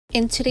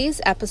In today's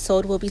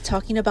episode, we'll be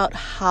talking about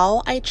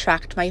how I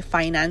tracked my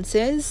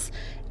finances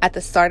at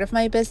the start of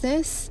my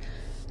business,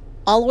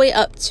 all the way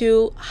up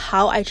to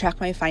how I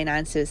track my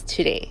finances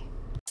today.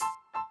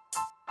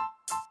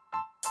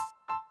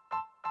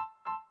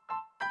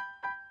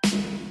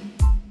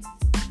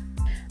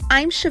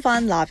 I'm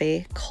Siobhan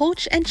Lave,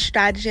 coach and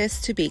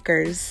strategist to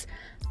bakers.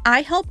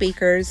 I help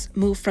bakers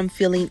move from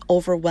feeling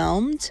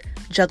overwhelmed,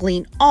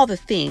 juggling all the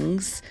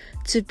things,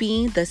 to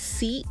being the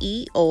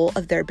CEO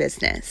of their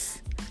business.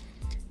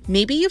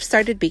 Maybe you've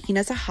started baking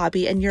as a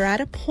hobby and you're at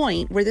a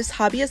point where this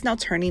hobby is now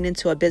turning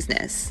into a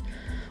business.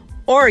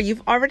 Or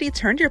you've already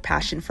turned your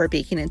passion for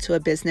baking into a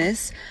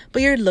business,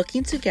 but you're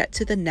looking to get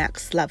to the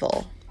next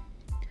level.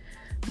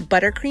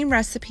 Buttercream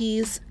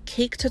recipes,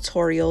 cake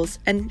tutorials,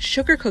 and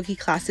sugar cookie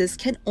classes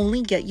can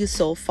only get you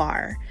so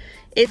far.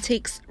 It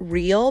takes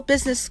real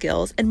business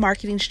skills and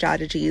marketing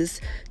strategies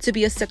to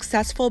be a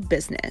successful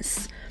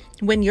business.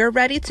 When you're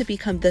ready to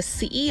become the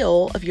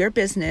CEO of your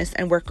business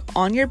and work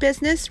on your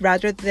business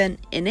rather than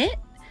in it,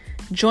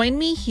 join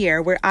me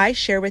here where I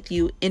share with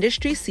you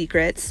industry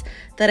secrets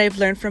that I've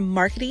learned from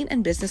marketing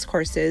and business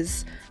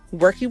courses,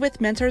 working with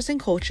mentors and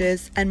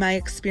coaches, and my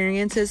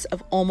experiences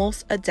of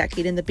almost a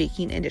decade in the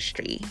baking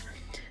industry.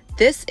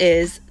 This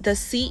is the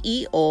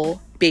CEO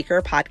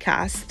Baker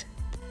Podcast.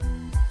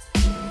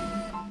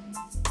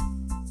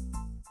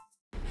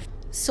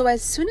 So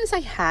as soon as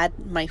I had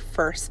my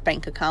first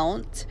bank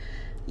account,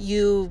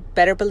 you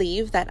better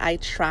believe that I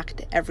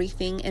tracked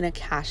everything in a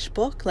cash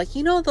book. I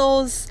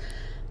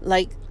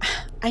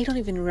don't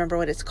even remember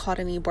what it's called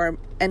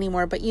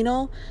anymore, but you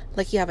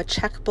have a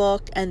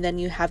checkbook and then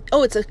you have,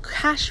 it's a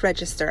cash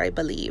register, I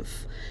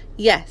believe.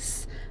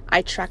 Yes,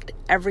 I tracked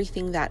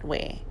everything that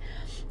way.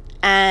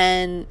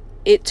 And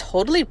it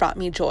totally brought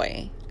me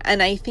joy.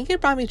 And I think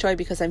it brought me joy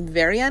because I'm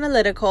very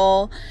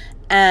analytical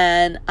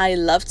and I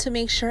love to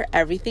make sure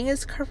everything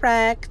is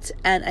correct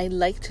and I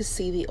like to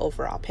see the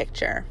overall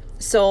picture.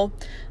 So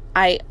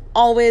I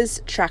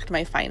always tracked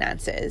my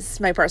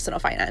finances, my personal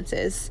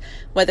finances,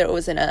 whether it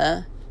was in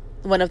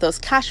one of those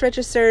cash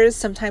registers.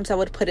 Sometimes I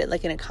would put it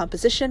in a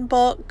composition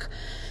book.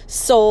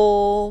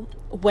 So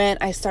when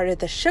I started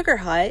the Sugar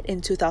Hut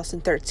in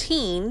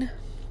 2013,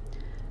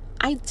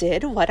 I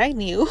did what I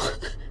knew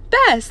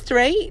best,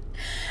 right?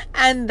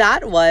 And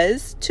that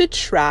was to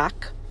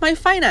track my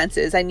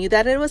finances. I knew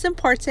that it was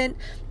important,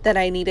 that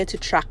I needed to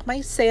track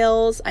my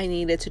sales. I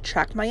needed to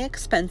track my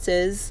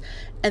expenses.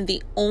 And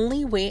the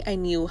only way I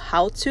knew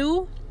how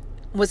to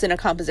was in a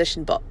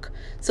composition book.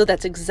 So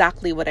that's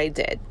exactly what I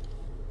did.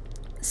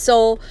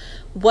 So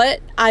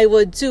what I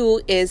would do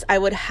is I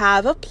would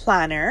have a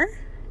planner.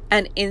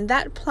 And in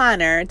that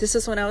planner, this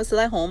is when I was still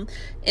at home,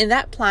 in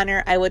that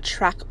planner, I would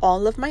track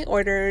all of my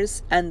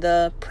orders and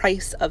the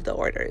price of the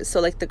orders.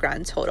 So the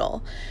grand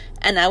total.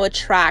 And I would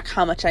track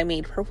how much I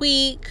made per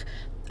week.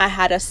 I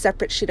had a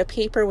separate sheet of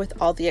paper with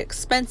all the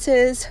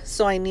expenses.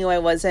 So I knew I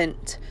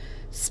wasn't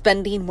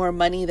spending more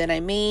money than I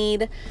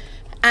made.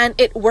 And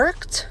it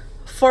worked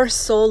for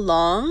so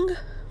long.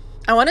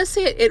 I want to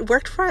say it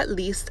worked for at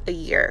least a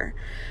year.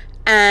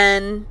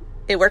 And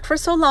it worked for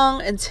so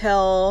long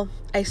until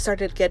I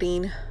started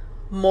getting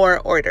more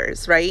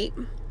orders, right?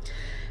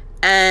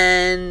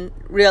 And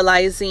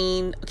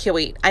realizing,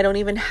 I don't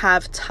even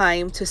have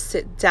time to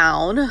sit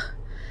down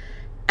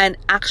and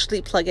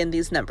actually plug in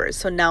these numbers.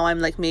 So now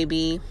I'm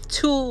maybe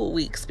 2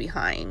 weeks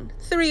behind,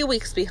 3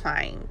 weeks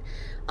behind,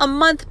 a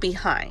month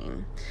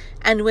behind.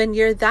 And when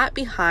you're that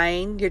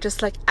behind, you're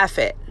just F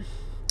it.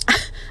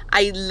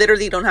 I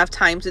literally don't have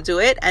time to do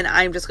it. And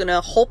I'm just going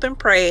to hope and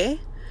pray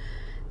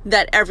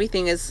that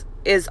everything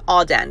is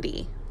all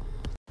dandy.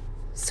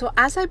 So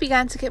as I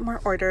began to get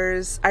more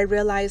orders, I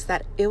realized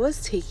that it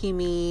was taking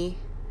me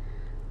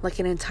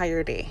an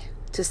entire day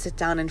to sit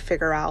down and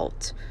figure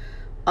out,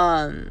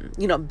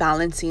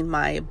 balancing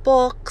my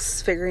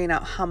books, figuring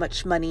out how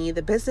much money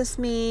the business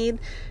made,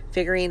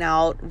 figuring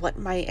out what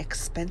my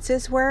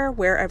expenses were,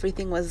 where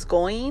everything was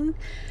going.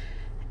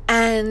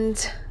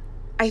 And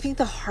I think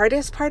the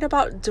hardest part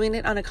about doing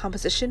it on a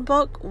composition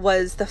book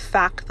was the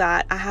fact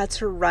that I had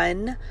to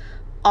run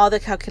all the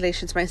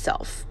calculations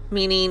myself,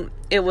 meaning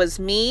it was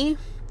me,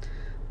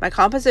 my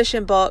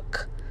composition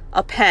book,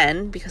 a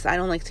pen, because I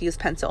don't like to use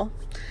pencil,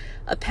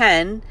 a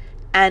pen,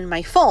 and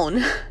my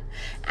phone.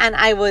 And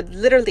I would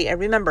I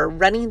remember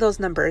running those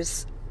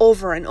numbers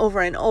over and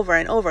over and over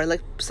and over,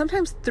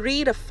 sometimes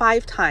 3 to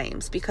 5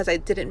 times because I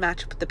didn't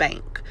match up with the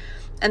bank.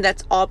 And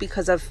that's all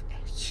because of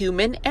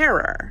human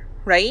error,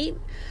 right?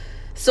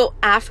 So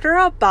after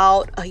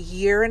about a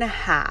year and a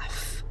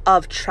half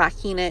of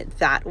tracking it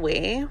that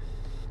way,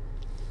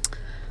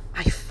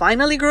 I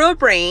finally grew a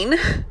brain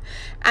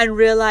and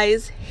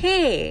realized,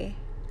 hey,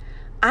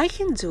 I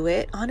can do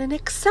it on an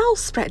Excel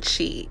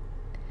spreadsheet.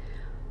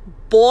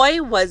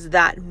 Boy, was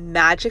that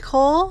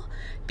magical,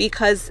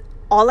 because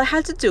all I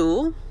had to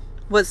do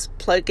was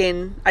plug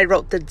in, I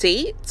wrote the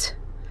date,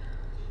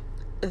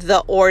 the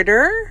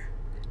order,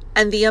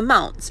 and the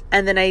amounts.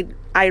 And then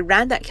I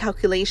ran that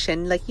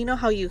calculation,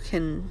 how you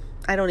can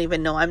I don't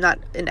even know. I'm not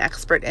an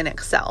expert in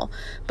Excel,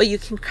 but you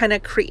can kind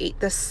of create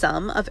the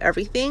sum of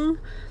everything.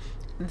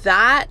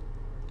 That,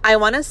 I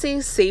want to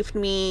say, saved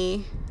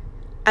me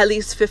at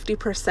least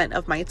 50%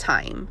 of my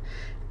time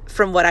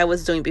from what I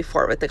was doing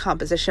before with the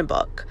composition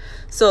book.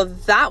 So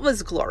that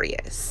was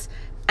glorious.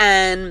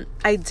 And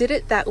I did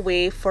it that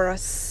way for a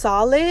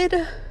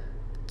solid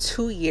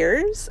 2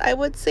 years, I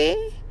would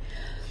say.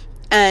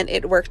 And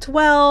it worked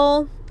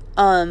well.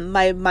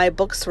 My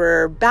books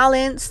were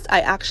balanced. I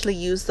actually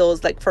used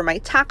those like for my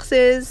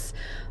taxes.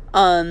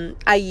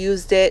 I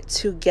used it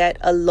to get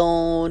a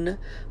loan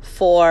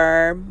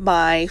for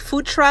my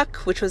food truck,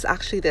 which was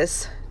actually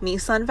this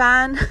Nissan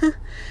van.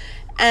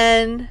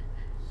 And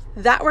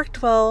that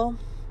worked well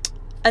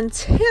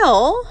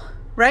until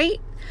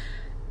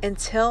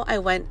I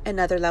went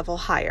another level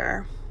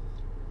higher.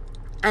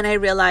 And I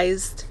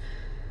realized,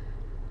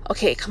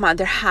 okay, come on,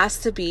 there has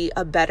to be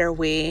a better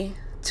way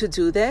to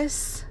do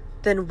this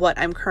than what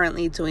I'm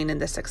currently doing in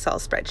this Excel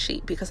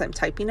spreadsheet, because I'm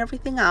typing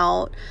everything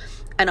out.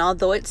 And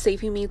although it's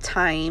saving me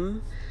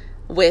time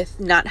with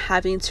not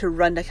having to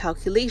run the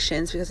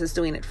calculations because it's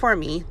doing it for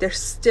me, there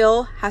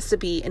still has to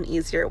be an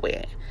easier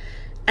way.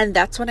 And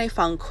that's when I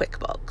found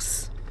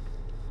QuickBooks.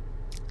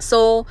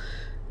 So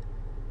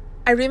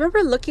I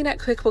remember looking at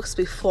QuickBooks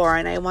before,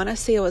 and I want to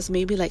say it was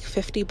maybe like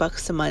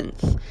 $50 a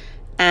month.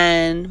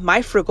 And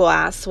my frugal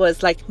ass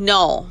was like,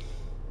 no,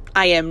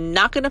 I am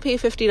not going to pay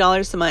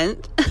 $50 a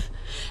month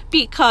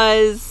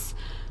because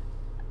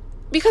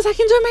I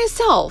can do it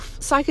myself.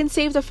 So I can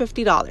save the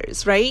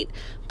 $50, right?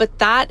 But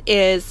that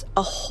is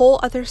a whole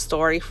other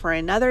story for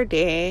another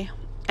day,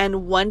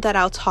 and one that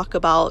I'll talk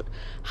about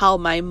how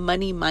my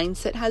money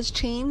mindset has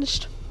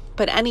changed.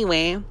 But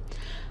anyway,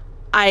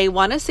 I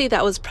want to say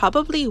that was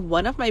probably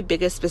one of my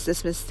biggest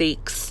business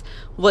mistakes,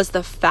 was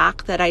the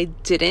fact that I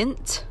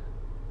didn't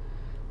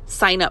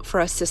sign up for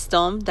a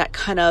system that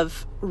kind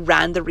of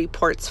ran the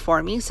reports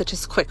for me, such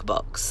as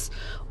QuickBooks,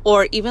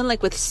 or even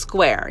like with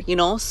Square.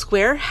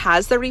 Square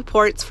has the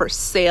reports for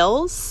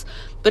sales,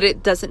 but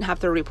it doesn't have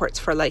the reports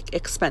for like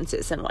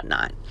expenses and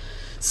whatnot.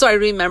 So I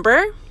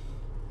remember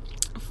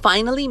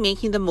finally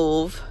making the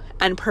move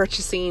and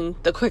purchasing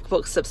the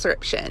QuickBooks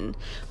subscription,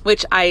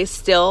 which I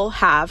still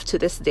have to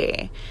this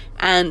day.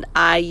 And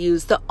I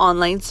use the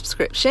online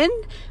subscription,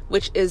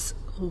 which is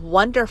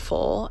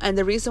wonderful. And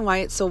the reason why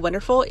it's so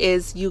wonderful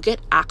is you get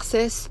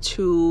access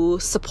to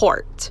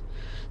support.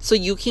 So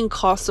you can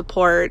call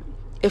support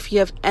if you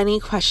have any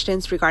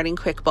questions regarding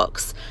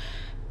QuickBooks.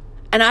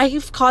 And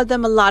I've called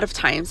them a lot of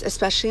times,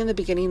 especially in the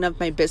beginning of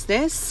my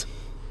business.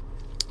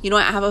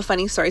 I have a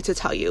funny story to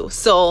tell you.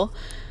 So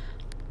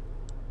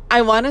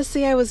I want to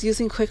say I was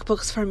using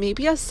QuickBooks for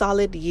maybe a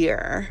solid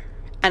year,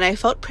 and I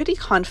felt pretty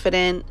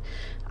confident.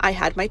 I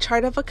had my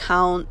chart of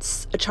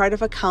accounts. A chart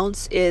of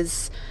accounts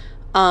is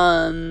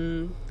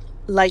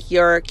like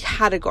your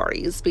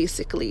categories,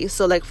 basically.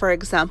 So like, for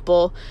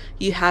example,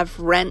 you have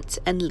rent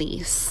and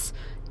lease,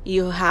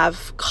 you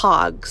have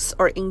COGS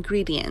or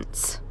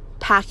ingredients,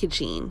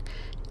 packaging,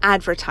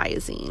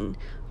 advertising,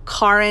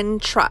 car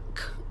and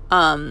truck,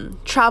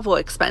 travel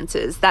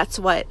expenses. That's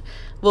what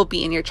will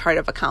be in your chart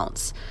of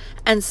accounts.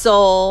 And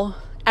so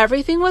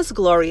everything was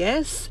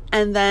glorious.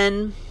 And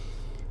then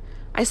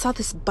I saw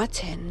this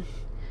button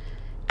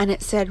and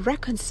it said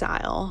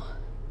reconcile.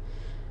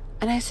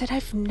 And I said,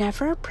 I've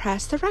never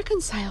pressed the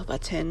reconcile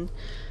button.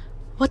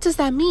 What does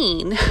that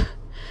mean?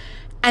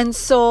 And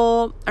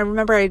so I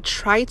remember I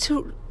tried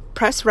to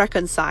press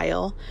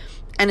reconcile,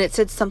 and it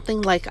said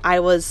something like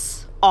I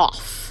was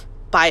off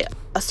by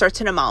a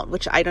certain amount,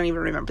 which I don't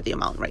even remember the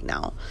amount right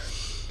now.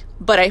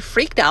 But I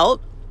freaked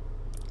out.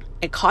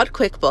 I called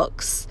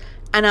QuickBooks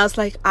and I was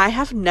like, I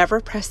have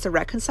never pressed the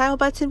reconcile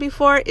button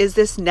before. Is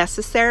this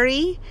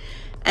necessary?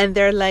 And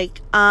they're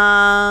like,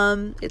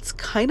 it's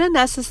kind of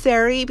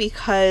necessary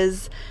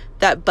because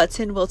that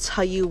button will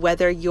tell you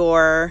whether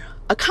your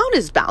account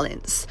is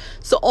balanced.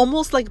 So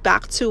almost like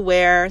back to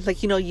where,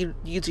 like, you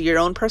do your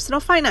own personal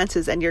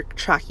finances and you're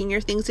tracking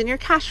your things in your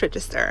cash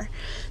register.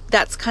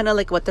 That's kind of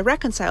like what the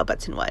reconcile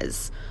button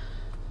was.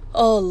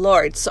 Oh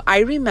Lord. So I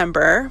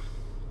remember,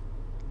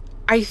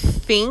 I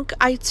think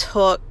I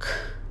took,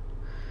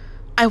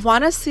 I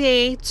want to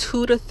say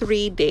 2 to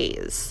 3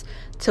 days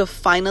to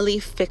finally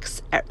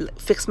fix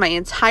my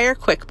entire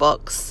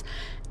QuickBooks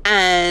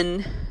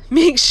and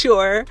make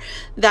sure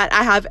that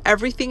I have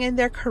everything in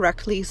there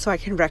correctly so I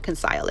can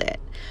reconcile it.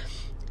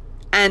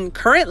 And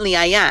currently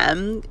I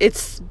am.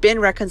 It's been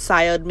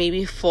reconciled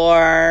maybe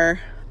for,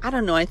 I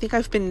don't know, I think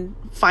I've been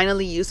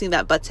finally using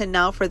that button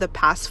now for the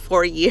past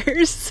 4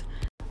 years.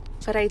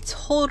 But I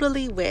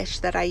totally wish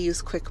that I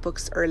used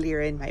QuickBooks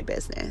earlier in my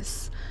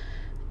business.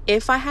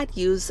 If I had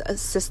used a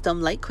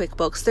system like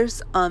QuickBooks,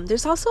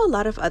 there's also a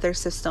lot of other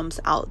systems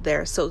out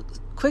there. So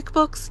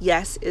QuickBooks,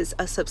 yes, is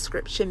a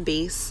subscription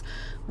base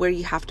where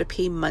you have to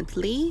pay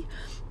monthly,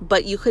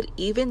 but you could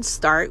even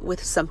start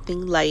with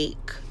something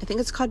like, I think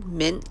it's called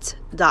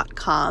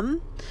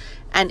mint.com,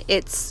 and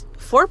it's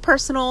for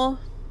personal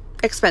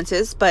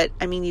expenses, but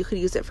I mean, you could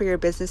use it for your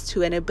business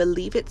too, and I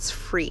believe it's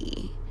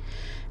free.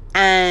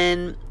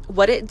 And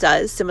what it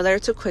does, similar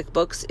to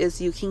QuickBooks,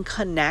 is you can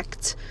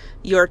connect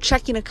your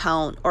checking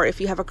account, or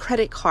if you have a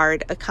credit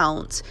card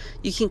account,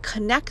 you can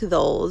connect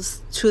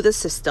those to the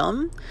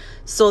system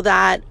so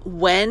that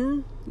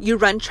when you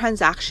run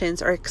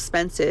transactions or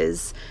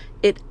expenses,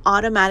 it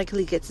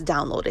automatically gets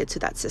downloaded to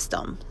that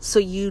system. So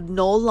you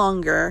no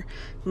longer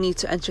need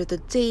to enter the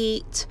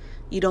date.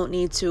 You don't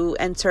need to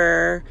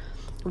enter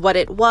what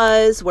it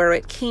was, where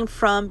it came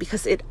from,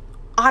 because it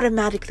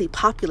automatically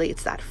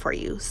populates that for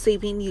you,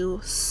 saving you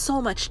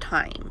so much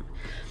time.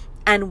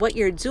 And what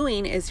you're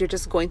doing is you're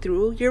just going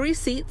through your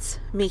receipts,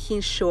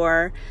 making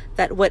sure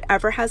that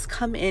whatever has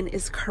come in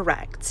is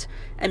correct,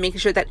 and making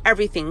sure that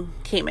everything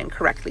came in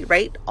correctly,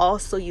 right?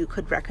 Also, you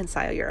could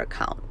reconcile your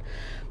account.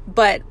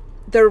 But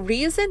the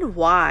reason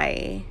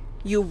why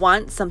you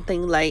want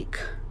something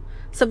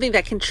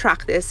that can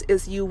track this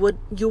is you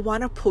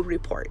want to pull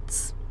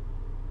reports.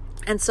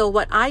 And so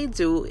what I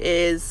do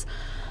is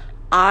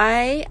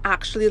I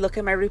actually look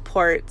at my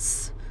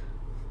reports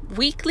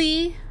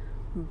weekly,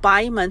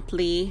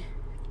 bi-monthly,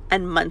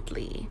 and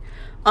monthly.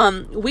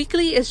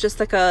 Weekly is just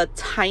like a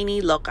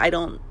tiny look. I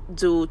don't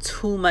do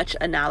too much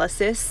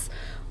analysis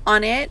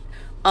on it.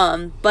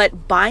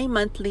 But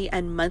bi-monthly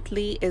and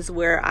monthly is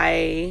where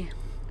I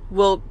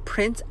will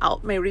print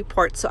out my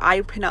report. So I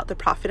print out the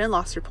profit and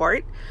loss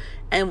report.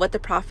 And what the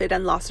profit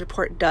and loss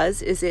report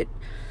does is it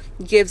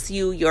gives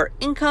you your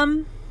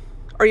income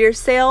or your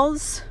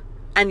sales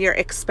and your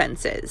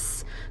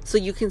expenses. So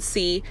you can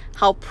see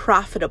how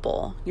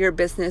profitable your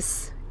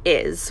business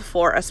is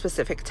for a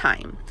specific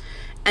time.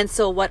 And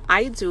so what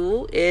I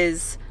do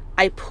is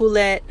I pull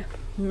it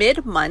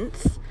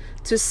mid-month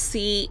to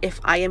see if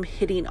I am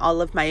hitting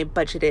all of my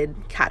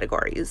budgeted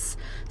categories.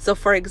 So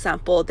for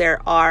example,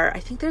 I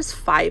think there's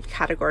 5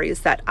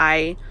 categories that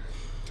I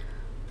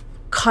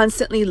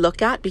constantly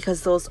look at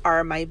because those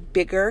are my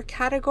bigger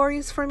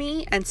categories for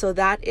me. And so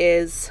that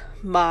is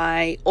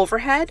my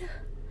overhead,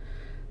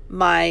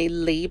 my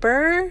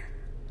labor,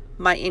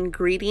 my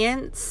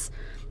ingredients,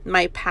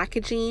 my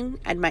packaging,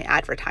 and my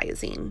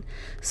advertising.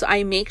 So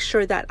I make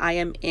sure that I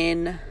am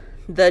in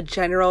the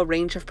general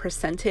range of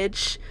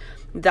percentage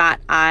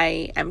that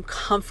I am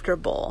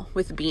comfortable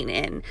with being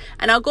in.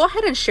 And I'll go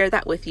ahead and share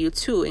that with you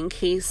too, in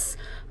case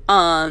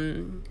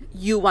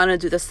you want to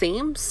do the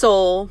same.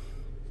 So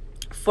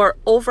for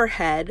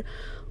overhead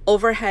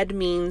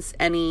means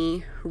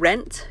any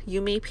rent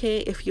you may pay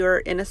if you're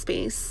in a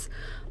space,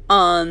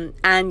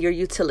 and your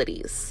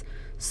utilities.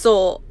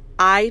 So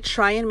I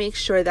try and make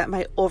sure that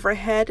my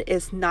overhead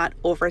is not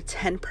over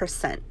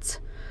 10%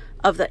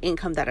 of the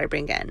income that I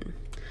bring in.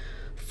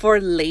 For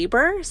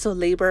labor, so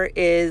labor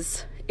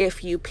is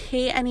if you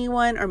pay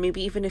anyone, or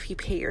maybe even if you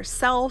pay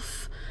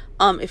yourself,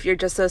 if you're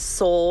just a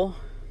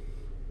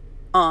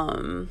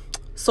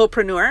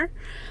solopreneur,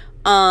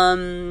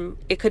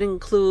 it could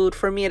include,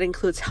 for me, it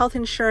includes health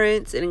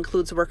insurance, it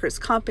includes workers'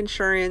 comp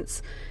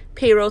insurance,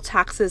 payroll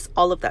taxes,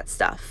 all of that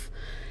stuff.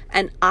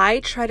 And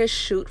I try to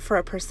shoot for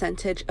a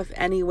percentage of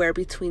anywhere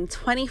between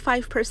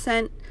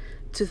 25%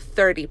 to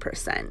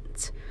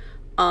 30%.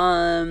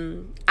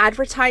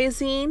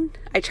 Advertising,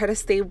 I try to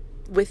stay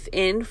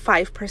within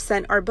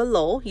 5% or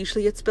below.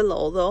 Usually it's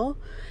below though.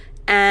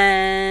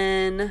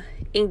 And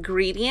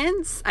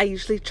ingredients, I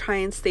usually try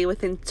and stay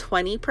within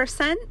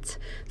 20%.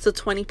 So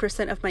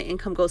 20% of my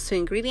income goes to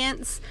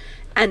ingredients.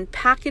 And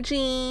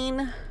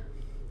packaging,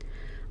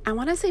 I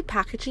want to say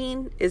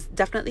packaging is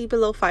definitely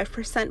below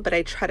 5%, but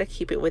I try to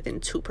keep it within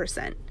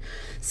 2%.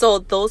 So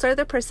those are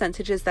the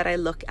percentages that I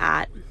look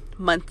at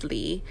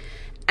monthly.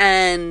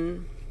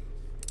 And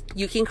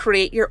you can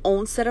create your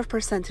own set of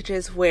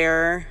percentages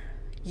where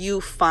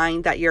you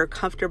find that you're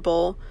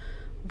comfortable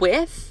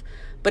with.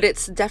 But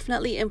it's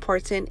definitely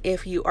important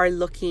if you are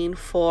looking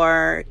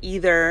for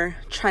either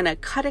trying to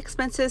cut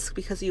expenses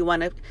because you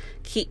want to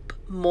keep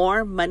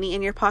more money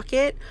in your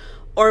pocket,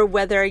 or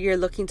whether you're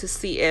looking to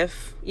see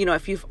if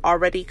you've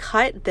already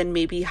cut, then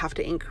maybe you have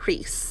to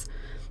increase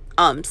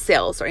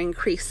sales or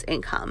increase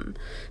income.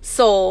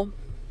 So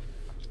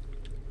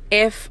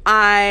if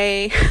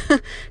I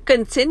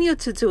continue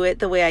to do it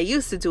the way I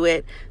used to do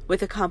it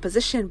with a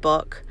composition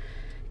book,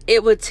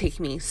 it would take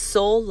me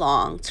so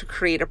long to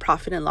create a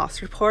profit and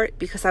loss report,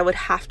 because I would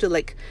have to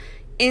I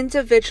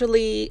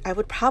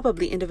would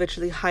probably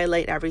individually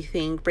highlight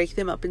everything, break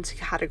them up into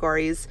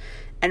categories,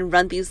 and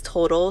run these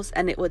totals,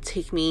 and it would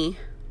take me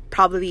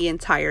probably the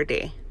entire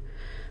day.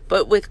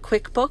 But with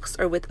QuickBooks,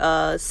 or with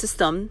a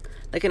system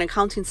like an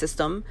accounting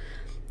system,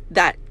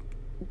 that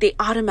they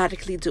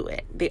automatically do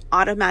it. They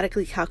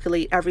automatically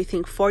calculate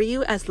everything for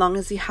you as long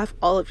as you have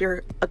all of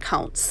your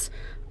accounts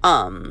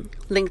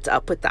linked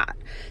up with that.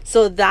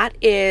 So that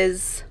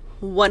is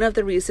one of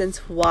the reasons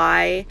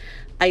why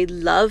I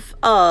love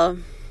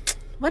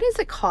what is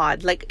it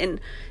called? Like an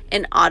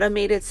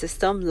automated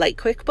system like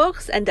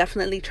QuickBooks, and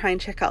definitely try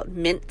and check out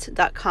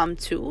mint.com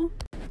too.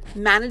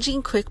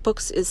 Managing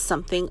QuickBooks is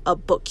something a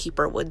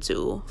bookkeeper would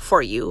do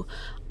for you.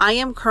 I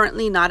am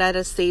currently not at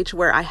a stage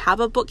where I have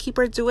a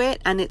bookkeeper do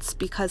it, and it's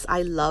because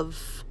I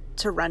love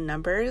to run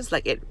numbers.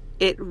 Like it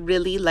it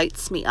really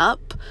lights me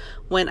up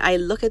when I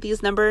look at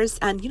these numbers.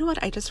 And you know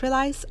what? I just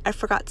realized I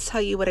forgot to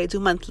tell you what I do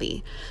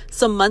monthly.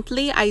 So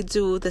monthly, I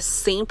do the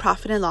same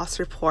profit and loss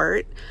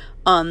report,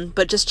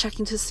 but just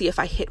checking to see if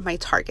I hit my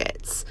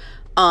targets.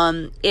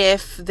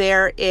 If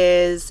there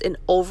is an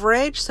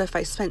overage, so if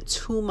I spent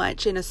too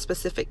much in a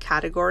specific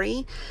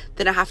category,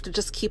 then I have to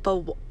just keep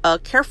a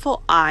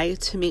careful eye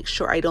to make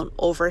sure I don't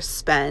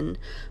overspend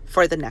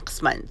for the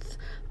next month.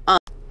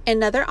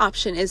 Another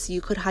option is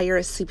you could hire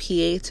a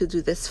CPA to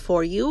do this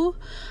for you.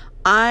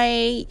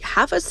 I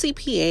have a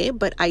CPA,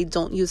 but I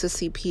don't use a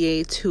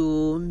CPA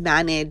to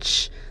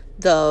manage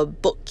the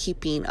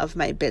bookkeeping of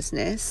my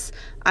business.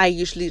 I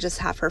usually just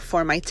have her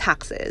for my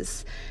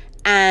taxes.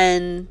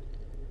 And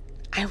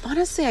I want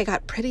to say I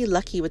got pretty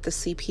lucky with the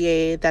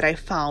CPA that I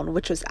found,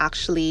 which was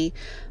actually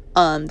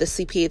the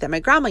CPA that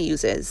my grandma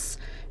uses.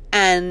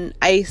 And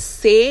I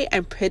say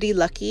I'm pretty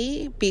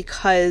lucky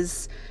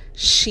because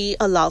she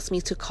allows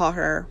me to call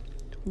her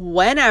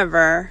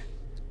whenever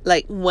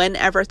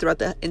throughout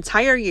the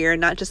entire year,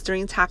 not just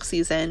during tax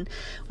season,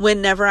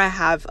 whenever I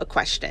have a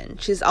question.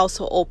 She's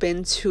also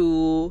open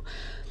to,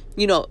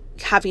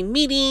 having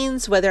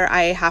meetings, whether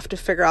I have to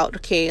figure out,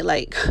 okay,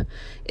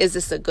 is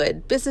this a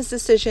good business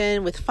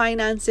decision with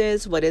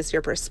finances? What is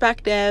your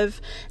perspective?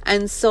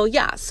 And so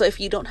if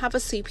you don't have a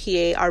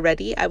CPA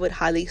already, I would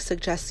highly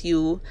suggest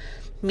you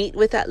meet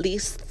with at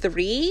least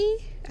three,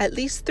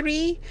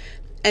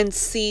 and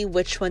see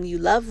which one you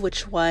love,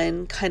 which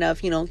one kind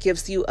of,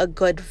 gives you a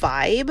good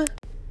vibe.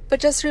 But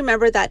just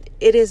remember that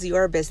it is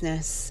your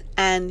business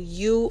and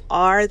you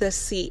are the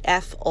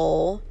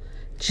CFO,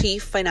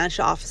 Chief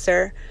Financial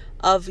Officer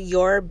of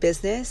your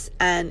business,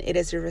 and it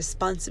is your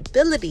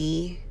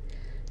responsibility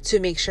to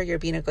make sure you're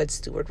being a good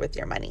steward with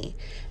your money.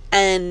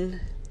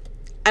 And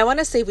I want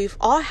to say we've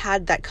all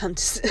had that come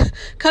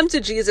to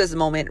Jesus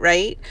moment,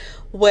 right?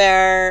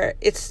 Where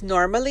it's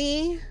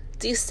normally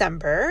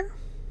December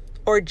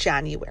or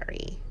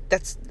January.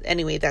 That's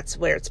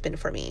where it's been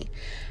for me.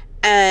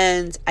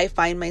 And I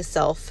find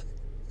myself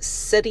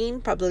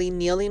sitting, probably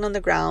kneeling on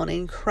the ground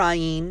and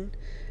crying,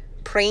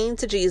 praying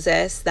to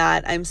Jesus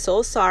that I'm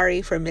so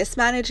sorry for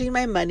mismanaging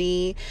my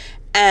money,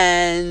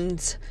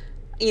 and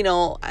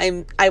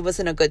I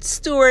wasn't a good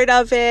steward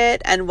of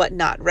it and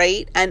whatnot,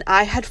 right? And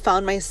I had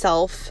found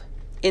myself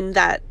in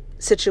that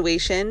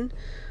situation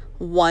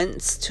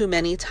once too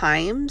many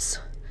times,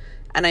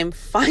 and I'm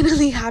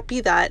finally happy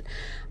that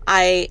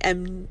I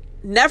am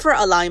never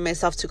allowing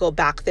myself to go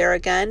back there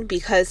again,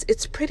 because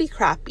it's pretty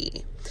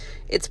crappy.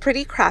 It's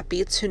pretty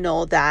crappy to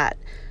know that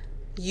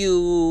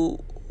you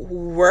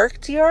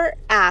worked your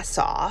ass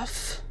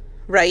off,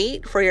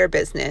 right, for your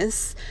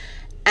business,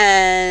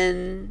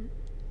 and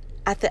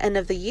at the end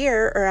of the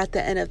year or at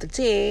the end of the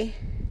day,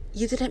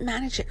 you didn't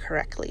manage it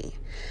correctly.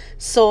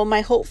 So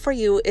my hope for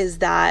you is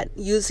that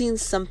using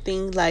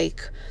something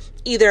like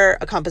either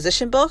a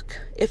composition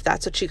book, if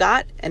that's what you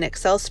got, an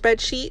Excel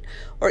spreadsheet,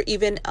 or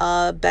even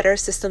a better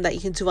system that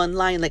you can do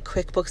online like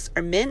QuickBooks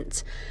or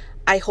Mint,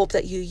 I hope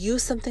that you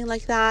use something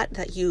like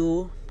that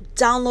you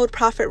download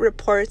profit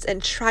reports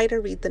and try to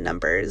read the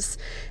numbers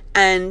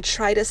and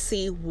try to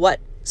see what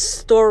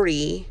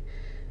story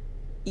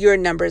your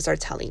numbers are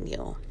telling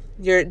you.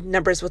 Your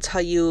numbers will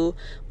tell you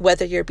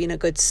whether you're being a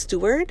good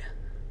steward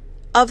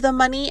of the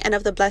money and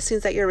of the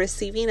blessings that you're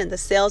receiving and the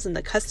sales and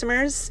the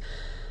customers,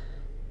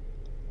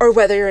 or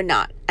whether you're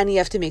not, and you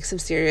have to make some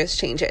serious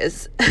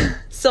changes.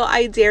 So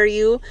I dare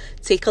you,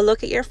 take a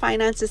look at your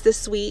finances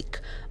this week,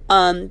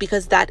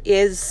 because that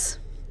is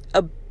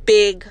a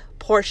big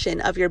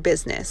portion of your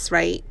business,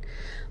 right?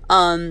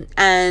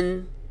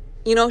 And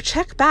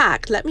check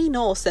back. Let me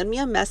know. Send me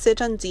a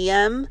message on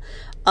DM.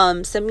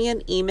 Send me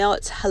an email.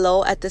 It's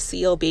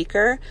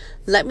hello@theceobaker.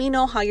 Let me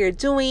know how you're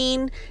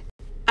doing.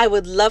 I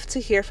would love to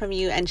hear from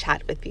you and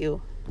chat with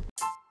you.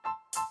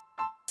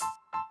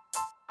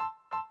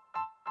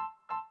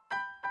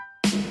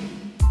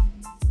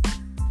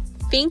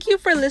 Thank you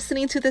for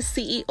listening to the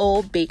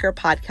CEO Baker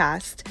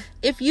podcast.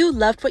 If you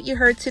loved what you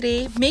heard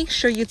today, make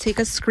sure you take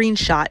a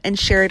screenshot and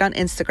share it on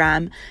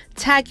Instagram.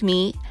 Tag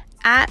me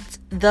at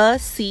the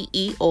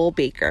CEO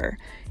Baker.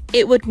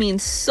 It would mean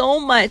so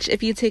much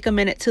if you take a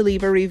minute to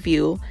leave a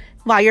review.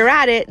 While you're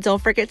at it,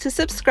 don't forget to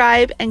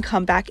subscribe and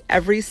come back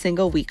every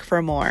single week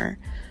for more.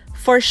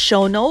 For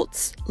show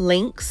notes,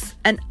 links,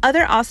 and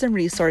other awesome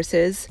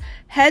resources,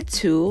 head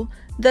to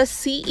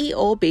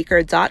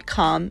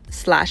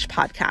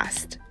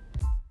theceobaker.com/podcast.